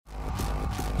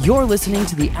You're listening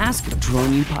to the Ask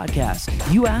Drone U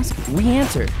podcast. You ask, we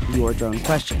answer your drone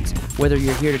questions. Whether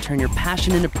you're here to turn your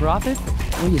passion into profit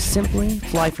or you simply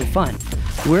fly for fun,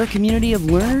 we're a community of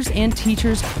learners and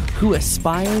teachers who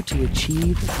aspire to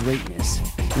achieve greatness.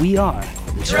 We are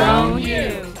Drone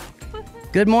U.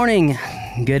 Good morning,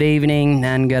 good evening,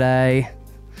 and good day.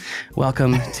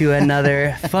 Welcome to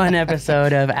another fun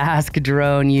episode of Ask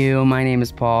Drone U. My name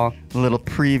is Paul. A little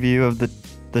preview of the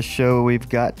show we've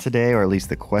got today, or at least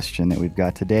the question that we've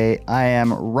got today. I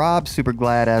am Rob, super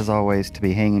glad as always to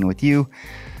be hanging with you.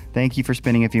 Thank you for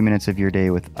spending a few minutes of your day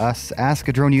with us.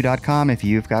 AskADroneU.com. If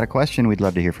you've got a question, we'd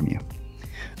love to hear from you.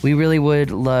 We really would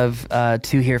love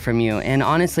to hear from you. And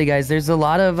honestly, guys, there's a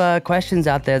lot of questions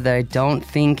out there that I don't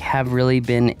think have really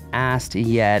been asked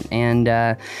yet.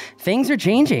 And things are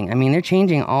changing. I mean, they're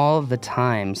changing all the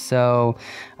time. So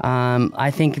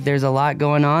I think there's a lot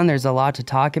going on. There's a lot to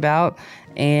talk about.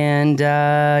 And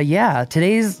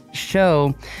today's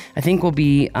show, I think, will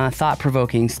be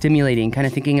thought-provoking, stimulating, kind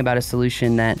of thinking about a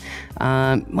solution that,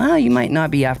 you might not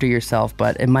be after yourself,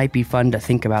 but it might be fun to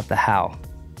think about the how.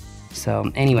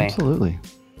 So anyway, absolutely.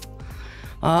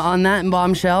 On that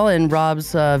bombshell and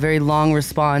Rob's very long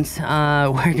response,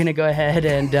 we're going to go ahead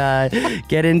and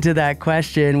get into that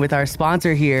question with our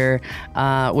sponsor here,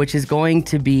 which is going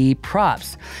to be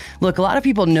Props. Look, a lot of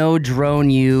people know Drone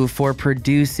U for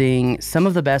producing some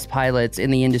of the best pilots in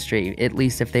the industry, at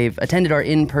least if they've attended our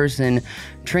in-person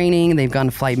training, they've gone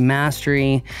to Flight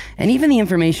Mastery, and even the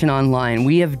information online.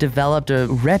 We have developed a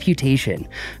reputation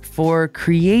for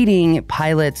creating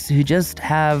pilots who just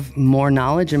have more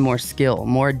knowledge and more skill,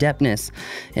 more adeptness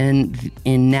in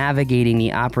navigating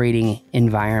the operating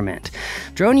environment.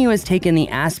 Drone U has taken the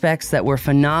aspects that were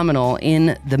phenomenal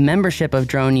in the membership of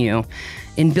Drone U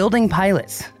in building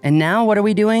pilots. And now what are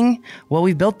we doing? Well,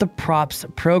 we've built the Props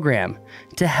program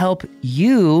to help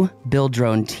you build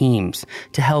drone teams,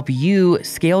 to help you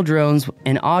scale drones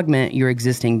and augment your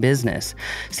existing business.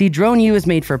 See, Drone U is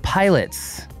made for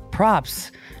pilots.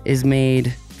 Props is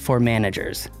made for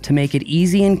managers to make it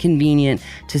easy and convenient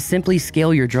to simply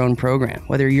scale your drone program,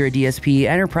 whether you're a DSP,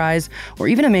 enterprise, or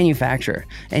even a manufacturer.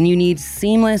 And you need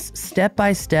seamless,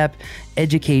 step-by-step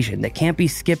education that can't be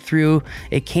skipped through.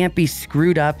 It can't be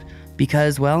screwed up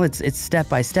because, well, it's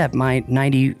step-by-step. My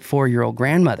 94-year-old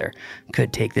grandmother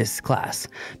could take this class.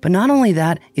 But not only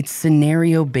that, it's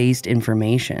scenario-based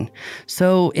information.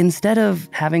 So instead of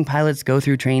having pilots go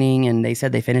through training and they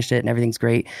said they finished it and everything's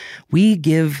great, we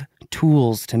give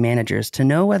tools to managers to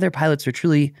know whether pilots are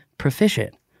truly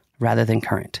proficient rather than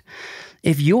current.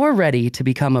 If you're ready to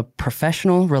become a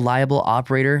professional, reliable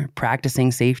operator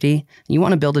practicing safety, and you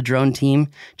want to build a drone team,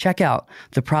 check out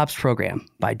the Props program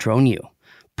by Drone U.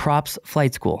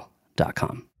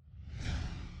 propsflightschool.com.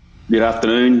 Good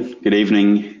afternoon, good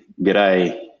evening,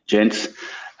 g'day, gents.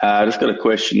 I just got a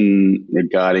question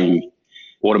regarding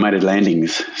automated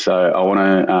landings. So I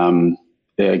want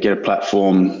to get a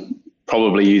platform,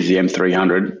 probably use the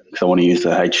M300 because I want to use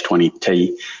the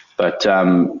H20T, but I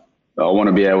want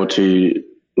to be able to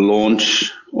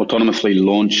autonomously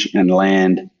launch and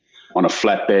land on a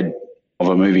flatbed of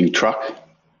a moving truck.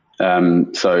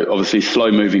 So obviously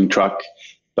slow moving truck,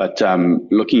 but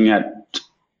looking at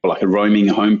like a roaming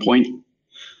home point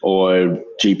or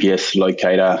GPS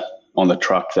locator on the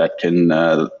truck that can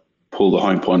pull the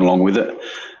home point along with it,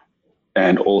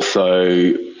 and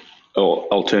also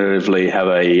alternatively have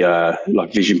a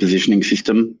like vision positioning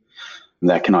system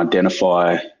that can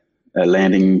identify a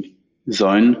landing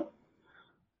zone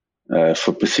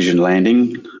for precision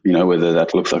landing, whether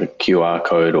that looks like a QR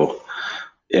code or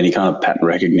any kind of pattern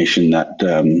recognition that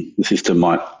the system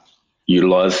might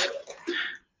utilize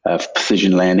for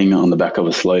precision landing on the back of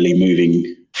a slowly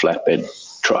moving flatbed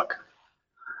truck.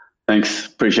 Thanks.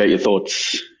 Appreciate your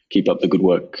thoughts. Keep up the good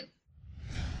work.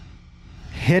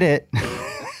 Hit it.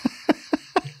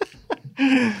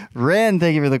 Ren,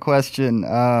 thank you for the question.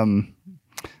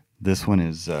 This one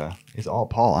is all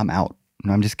Paul. I'm out.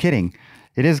 No, I'm just kidding.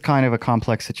 It is kind of a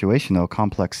complex situation, though, a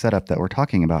complex setup that we're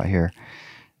talking about here,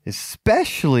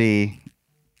 especially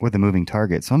with a moving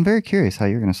target. So I'm very curious how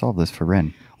you're going to solve this for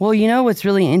Ren. Well, what's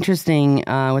really interesting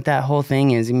with that whole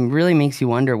thing is it really makes you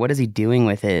wonder, what is he doing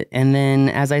with it? And then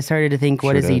as I started to think,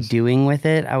 what is he doing with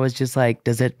it? I was just like,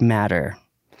 does it matter?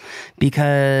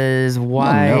 Because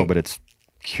why? Well, no, but it's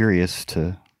curious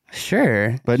to...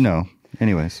 Sure. But no.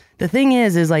 Anyways. The thing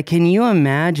is like, can you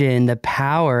imagine the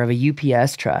power of a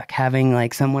UPS truck having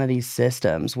like one of these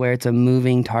systems where it's a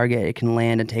moving target it can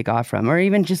land and take off from? Or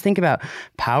even just think about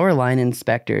power line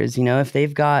inspectors. You know, if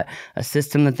they've got a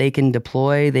system that they can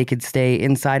deploy, they could stay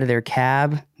inside of their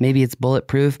cab. Maybe it's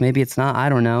bulletproof, maybe it's not, I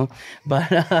don't know.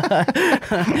 But,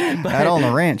 Out on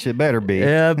the ranch, it better be.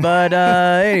 Yeah, but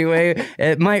anyway,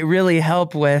 it might really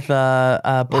help with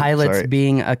pilots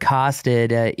being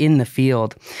accosted in the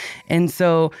field. And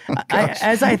so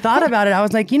as I thought about it, I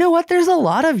was like, you know what? There's a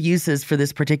lot of uses for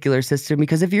this particular system,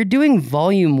 because if you're doing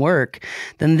volume work,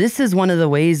 then this is one of the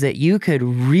ways that you could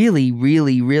really,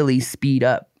 really, really speed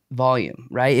up volume,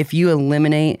 right? If you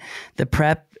eliminate the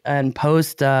prep and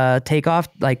post takeoff,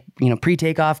 like, you know,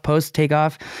 pre-takeoff,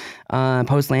 post-takeoff,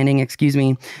 post-landing,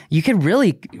 you could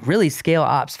really, really scale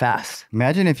ops fast.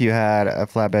 Imagine if you had a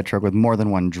flatbed truck with more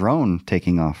than one drone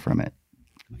taking off from it.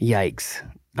 Yikes.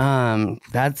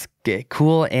 That's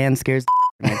cool and scares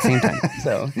at the same time.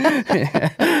 So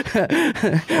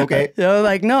Okay. So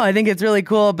like, no, I think it's really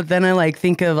cool. But then I like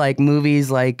think of like movies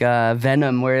like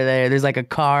Venom, where there's like a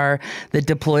car that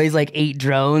deploys like 8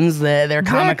 drones. They're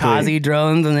kamikaze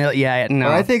drones, and no.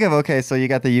 Or I think of, so you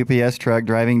got the UPS truck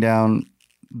driving down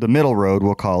the middle road,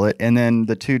 we'll call it, and then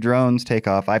the 2 drones take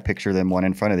off. I picture them one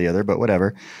in front of the other, but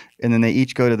whatever. And then they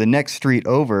each go to the next street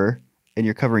over, and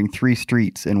you're covering 3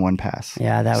 streets in one pass.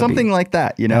 Yeah, that would something be, like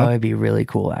that, you know? That would be really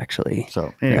cool, actually.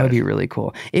 So that would be really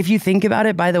cool. If you think about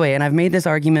it, by the way, and I've made this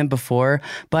argument before,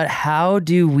 but how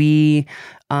do we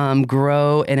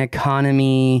grow an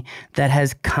economy that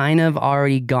has kind of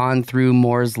already gone through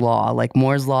Moore's Law? Like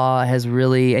Moore's Law has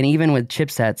really, and even with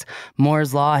chipsets,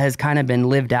 Moore's Law has kind of been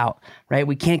lived out, right?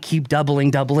 We can't keep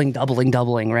doubling,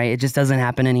 right? It just doesn't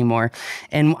happen anymore.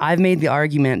 And I've made the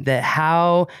argument that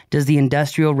how does the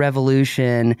Industrial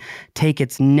Revolution take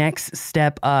its next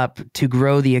step up to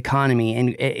grow the economy?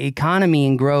 And economy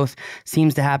and growth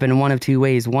seems to happen in one of 2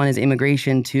 ways. One is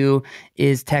immigration. 2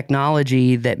 is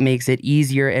technology that makes it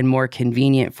easier and more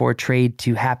convenient for trade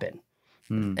to happen.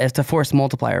 It's a force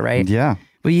multiplier, right? Yeah.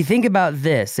 But you think about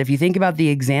this, if you think about the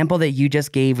example that you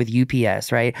just gave with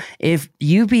UPS, right? If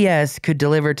UPS could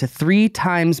deliver to 3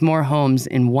 times more homes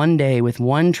in one day with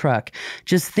one truck,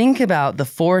 just think about the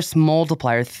force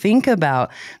multiplier. Think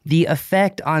about the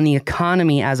effect on the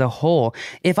economy as a whole.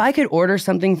 If I could order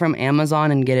something from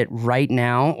Amazon and get it right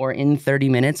now or in 30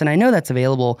 minutes, and I know that's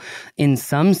available in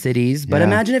some cities, but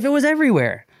imagine if it was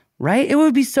everywhere. Right? It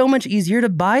would be so much easier to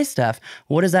buy stuff.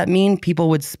 What does that mean? People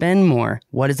would spend more.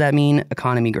 What does that mean?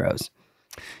 Economy grows.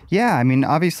 Yeah, I mean,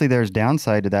 obviously there's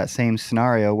downside to that same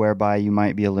scenario whereby you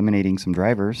might be eliminating some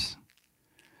drivers.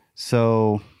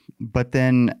 So, but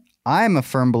then I'm a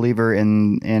firm believer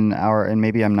in our, and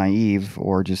maybe I'm naive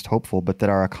or just hopeful, but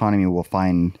that our economy will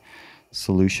find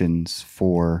solutions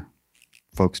for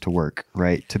folks to work,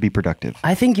 right? To be productive.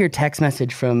 I think your text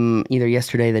message from either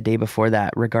yesterday or the day before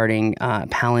that regarding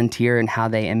Palantir and how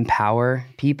they empower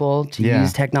people to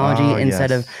use technology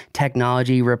instead of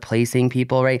technology replacing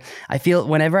people, right? I feel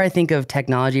whenever I think of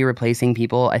technology replacing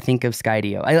people, I think of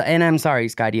Skydio. And I'm sorry,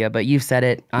 Skydio, but you've said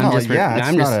it. I'm just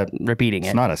repeating it.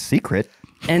 It's not a secret.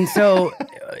 And so,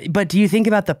 but do you think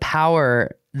about the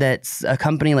power that a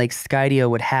company like Skydio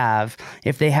would have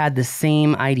if they had the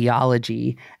same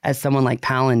ideology as someone like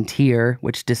Palantir,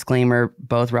 which, disclaimer,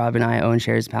 both Rob and I own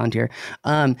shares of Palantir.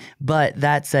 But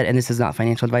that said, and this is not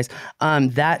financial advice,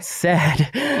 that said,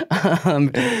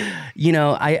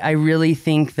 I really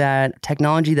think that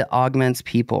technology that augments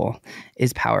people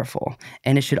is powerful,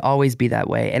 and it should always be that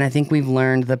way. And I think we've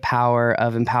learned the power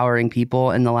of empowering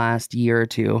people in the last year or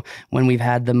two when we've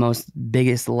had the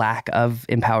biggest lack of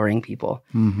empowering people.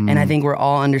 Mm-hmm. And I think we're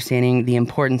all understanding the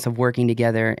importance of working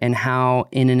together and how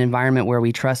in an environment where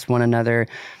we trust one another,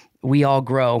 we all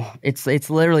grow. It's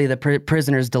literally the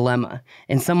prisoner's dilemma.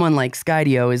 And someone like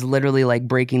Skydio is literally like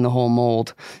breaking the whole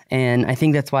mold. And I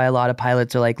think that's why a lot of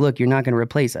pilots are like, look, you're not going to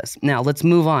replace us. Now, let's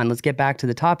move on. Let's get back to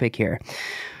the topic here.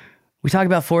 We talk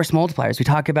about force multipliers. We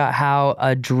talk about how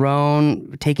a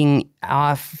drone taking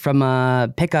off from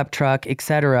a pickup truck,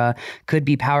 etc., could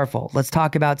be powerful. Let's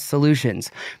talk about solutions.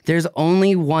 There's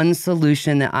only one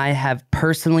solution that I have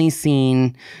personally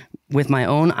seen with my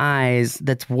own eyes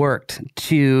that's worked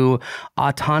to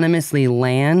autonomously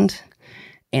land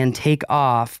and take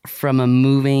off from a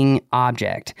moving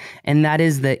object. And that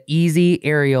is the Easy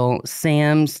Aerial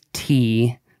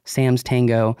SAMS-T Sam's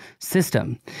Tango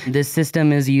system. This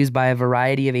system is used by a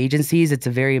variety of agencies. It's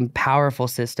a very powerful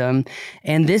system.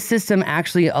 And this system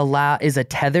actually is a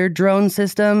tethered drone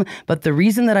system. But the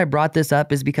reason that I brought this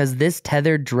up is because this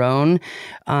tethered drone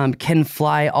can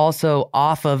fly also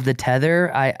off of the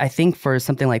tether, I think for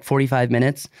something like 45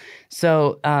 minutes.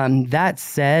 So that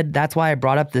said, that's why I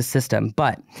brought up this system.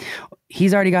 But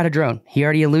he's already got a drone. He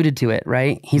already alluded to it,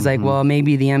 right? He's like, well,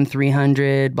 maybe the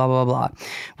M300, blah, blah, blah.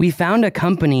 We found a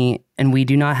company, and we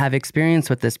do not have experience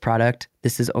with this product.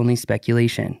 This is only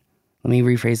speculation. Let me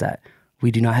rephrase that. We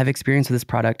do not have experience with this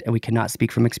product, and we cannot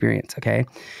speak from experience, okay?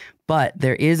 But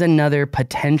there is another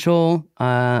potential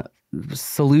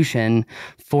solution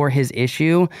for his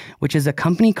issue, which is a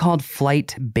company called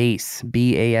Flatbed,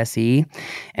 B-A-S-E.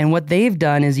 And what they've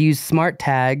done is use smart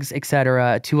tags,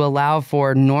 etc., to allow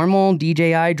for normal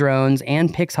DJI drones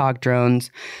and Pixhawk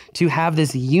drones to have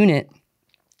this unit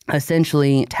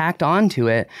essentially tacked onto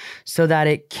it so that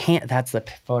it can't, that's the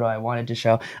photo I wanted to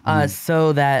show,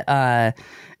 so that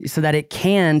it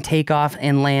can take off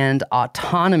and land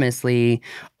autonomously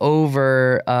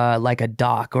over like a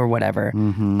dock or whatever.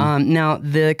 Now,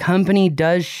 the company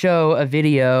does show a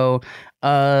video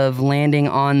of landing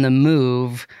on the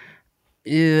move.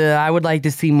 I would like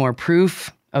to see more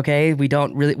proof. Okay, we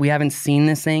haven't seen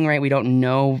this thing, right? We don't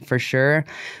know for sure,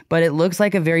 but it looks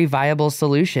like a very viable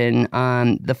solution.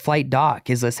 The flight dock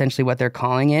is essentially what they're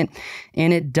calling it,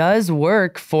 and it does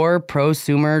work for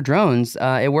prosumer drones.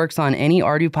 It works on any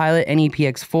Ardu Pilot, any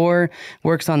PX4,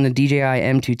 works on the DJI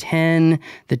M210,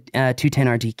 the 210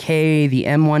 RTK, the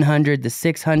M100, the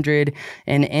 600,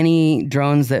 and any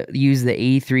drones that use the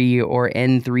A3 or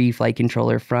N3 flight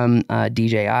controller from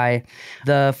DJI.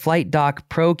 The Flight Dock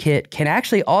Pro Kit can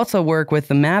actually also work with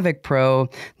the Mavic Pro,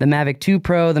 the Mavic 2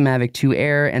 Pro, the Mavic 2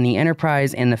 Air, and the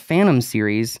Enterprise and the Phantom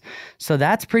series. So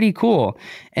that's pretty cool.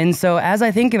 And so as I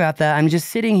think about that, I'm just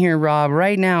sitting here, Rob,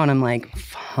 right now, and I'm like,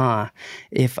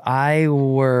 if I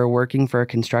were working for a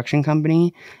construction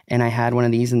company and I had one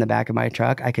of these in the back of my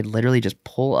truck, I could literally just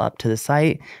pull up to the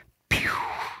site,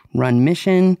 run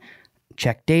mission,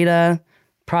 check data,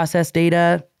 process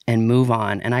data, and move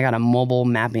on. And I got a mobile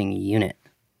mapping unit.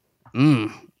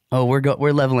 Oh,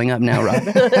 we're leveling up now, Rob.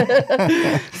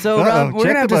 So, Rob, we're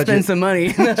going to have to spend some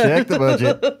money. Check the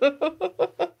budget.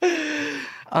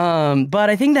 But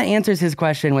I think that answers his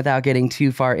question without getting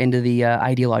too far into the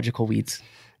ideological weeds.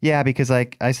 Yeah, because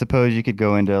I suppose you could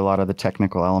go into a lot of the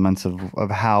technical elements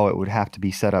of how it would have to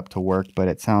be set up to work, but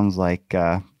it sounds like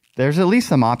there's at least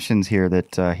some options here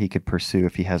that he could pursue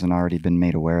if he hasn't already been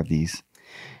made aware of these.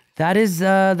 That is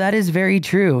very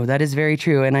true. That is very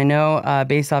true. And I know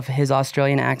based off his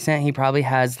Australian accent, he probably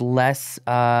has less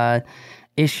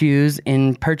issues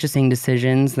in purchasing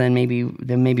decisions than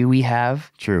maybe we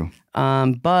have. True.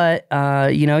 But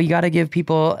you got to give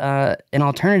people an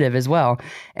alternative as well.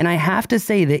 And I have to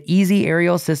say the Easy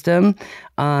Aerial system,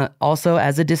 also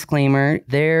as a disclaimer,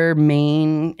 their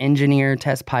main engineer,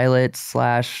 test pilot /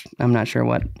 I'm not sure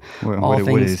what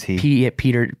is he?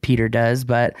 Peter does,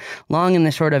 but long and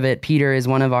the short of it, Peter is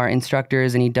one of our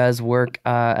instructors, and he does work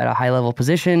at a high level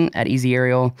position at Easy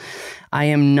Aerial. I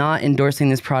am not endorsing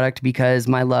this product because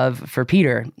my love for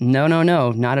Peter. No,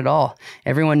 not at all.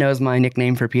 Everyone knows my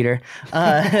nickname for Peter.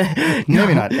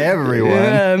 Maybe not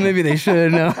everyone. Maybe they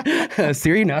should. No,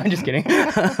 Siri. No, I'm just kidding.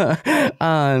 But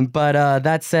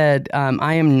that said,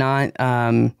 I'm not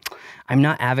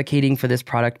advocating for this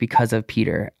product because of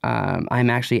Peter. I'm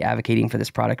actually advocating for this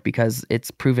product because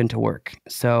it's proven to work.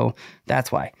 So that's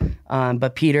why.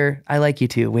 But Peter, I like you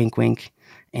too. Wink, wink.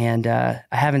 And I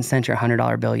haven't sent your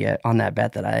 $100 bill yet on that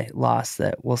bet that I lost.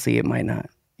 That we'll see. It might not.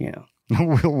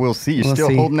 We'll see. You're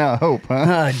still holding out hope, huh?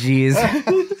 Oh, jeez.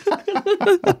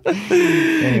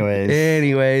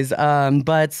 Anyways,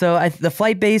 but so the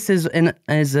flight base is an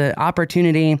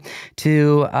opportunity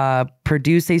to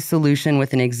produce a solution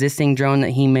with an existing drone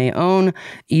that he may own.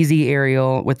 Easy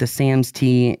Aerial with the Sam's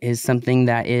T is something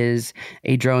that is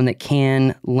a drone that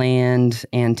can land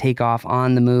and take off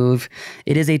on the move.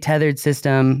 It is a tethered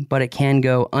system, but it can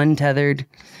go untethered.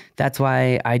 That's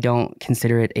why I don't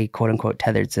consider it a quote-unquote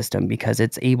tethered system, because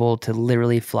it's able to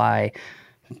literally fly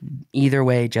either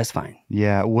way just fine.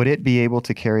 Yeah. Would it be able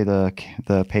to carry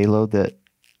the payload that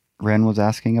Ren was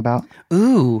asking about?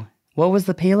 Ooh, what was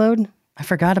the payload? I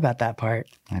forgot about that part.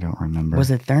 I don't remember.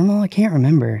 Was it thermal? I can't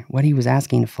remember what he was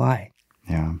asking to fly.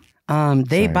 Yeah.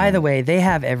 By the way, they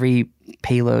have every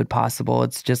payload possible.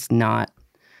 It's just not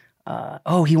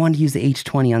he wanted to use the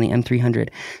H20 on the M300.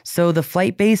 So the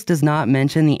flight base does not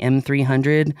mention the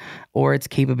M300 or its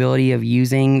capability of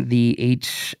using the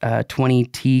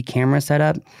H20T camera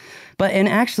setup. And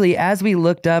actually, as we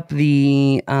looked up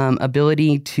the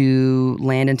ability to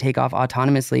land and take off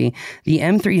autonomously, the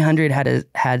M300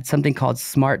 had something called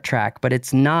Smart Track, but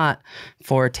it's not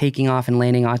for taking off and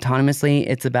landing autonomously.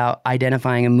 It's about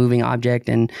identifying a moving object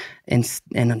and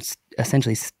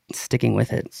essentially sticking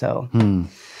with it. So,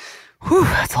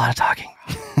 that's a lot of talking.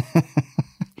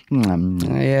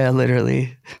 Yeah,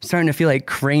 literally. I'm starting to feel like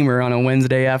Kramer on a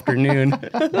Wednesday afternoon.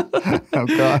 Oh,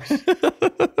 gosh.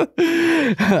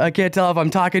 I can't tell if I'm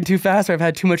talking too fast or I've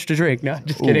had too much to drink. No,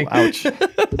 just kidding. Ouch.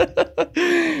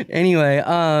 Anyway,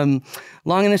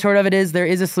 long and the short of it is there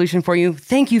is a solution for you.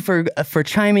 Thank you for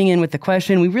chiming in with the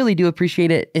question. We really do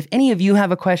appreciate it. If any of you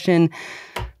have a question,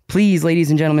 please, ladies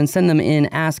and gentlemen, send them in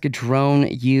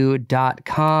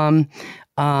askdroneu.com.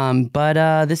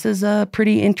 But this is a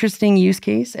pretty interesting use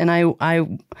case, and I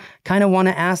kind of want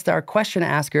to ask our question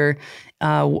asker,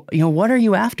 what are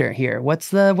you after here? What's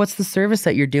the service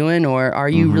that you're doing, or are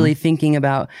you really thinking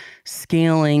about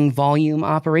scaling volume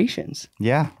operations?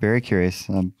 Yeah, very curious.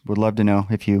 Would love to know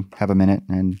if you have a minute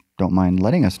and don't mind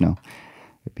letting us know.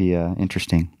 It'd be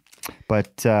interesting.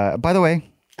 But by the way,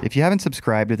 if you haven't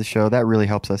subscribed to the show, that really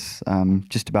helps us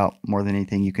just about more than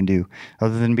anything you can do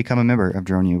other than become a member of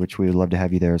Drone U, which we would love to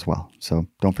have you there as well. So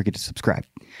don't forget to subscribe.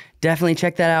 Definitely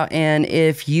check that out. And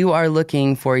if you are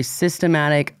looking for a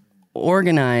systematic,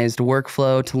 organized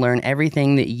workflow to learn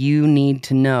everything that you need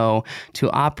to know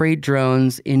to operate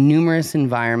drones in numerous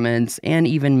environments and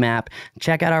even map,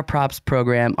 check out our props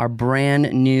program, our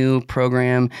brand new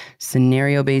program,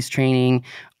 scenario-based training,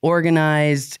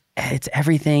 organized. It's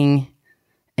everything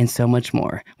and so much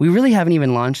more. We really haven't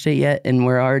even launched it yet, and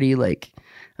we're already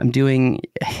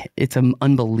it's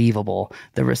unbelievable,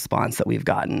 the response that we've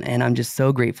gotten, and I'm just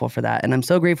so grateful for that, and I'm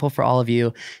so grateful for all of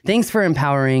you. Thanks for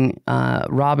empowering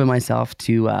Rob and myself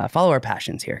to follow our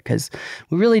passions here, because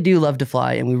we really do love to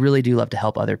fly, and we really do love to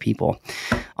help other people.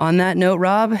 On that note,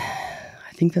 Rob,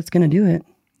 I think that's going to do it.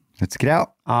 Let's get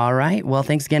out. All right. Well,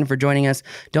 thanks again for joining us.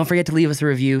 Don't forget to leave us a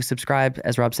review, subscribe.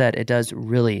 As Rob said, it does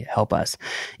really help us.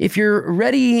 If you're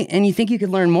ready and you think you could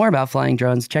learn more about flying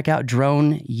drones, check out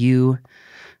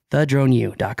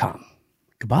thedroneu.com.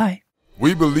 Goodbye.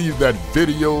 We believe that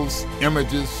videos,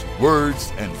 images,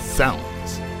 words, and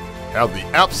sounds have the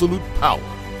absolute power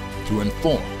to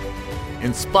inform,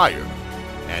 inspire,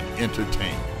 and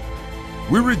entertain.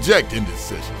 We reject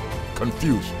indecision,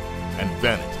 confusion, and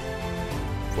vanity,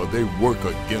 for they work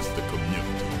against the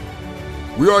community.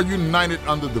 We are united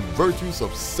under the virtues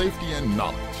of safety and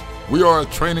knowledge. We are a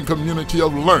training community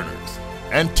of learners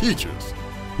and teachers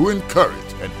who encourage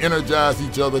and energize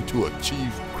each other to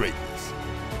achieve greatness.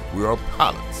 We are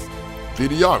pilots,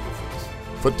 videographers,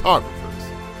 photographers,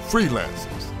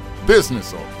 freelancers,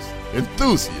 business owners,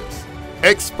 enthusiasts,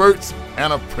 experts,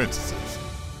 and apprentices.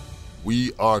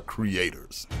 We are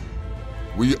creators.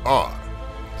 We are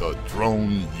the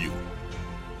Drone U.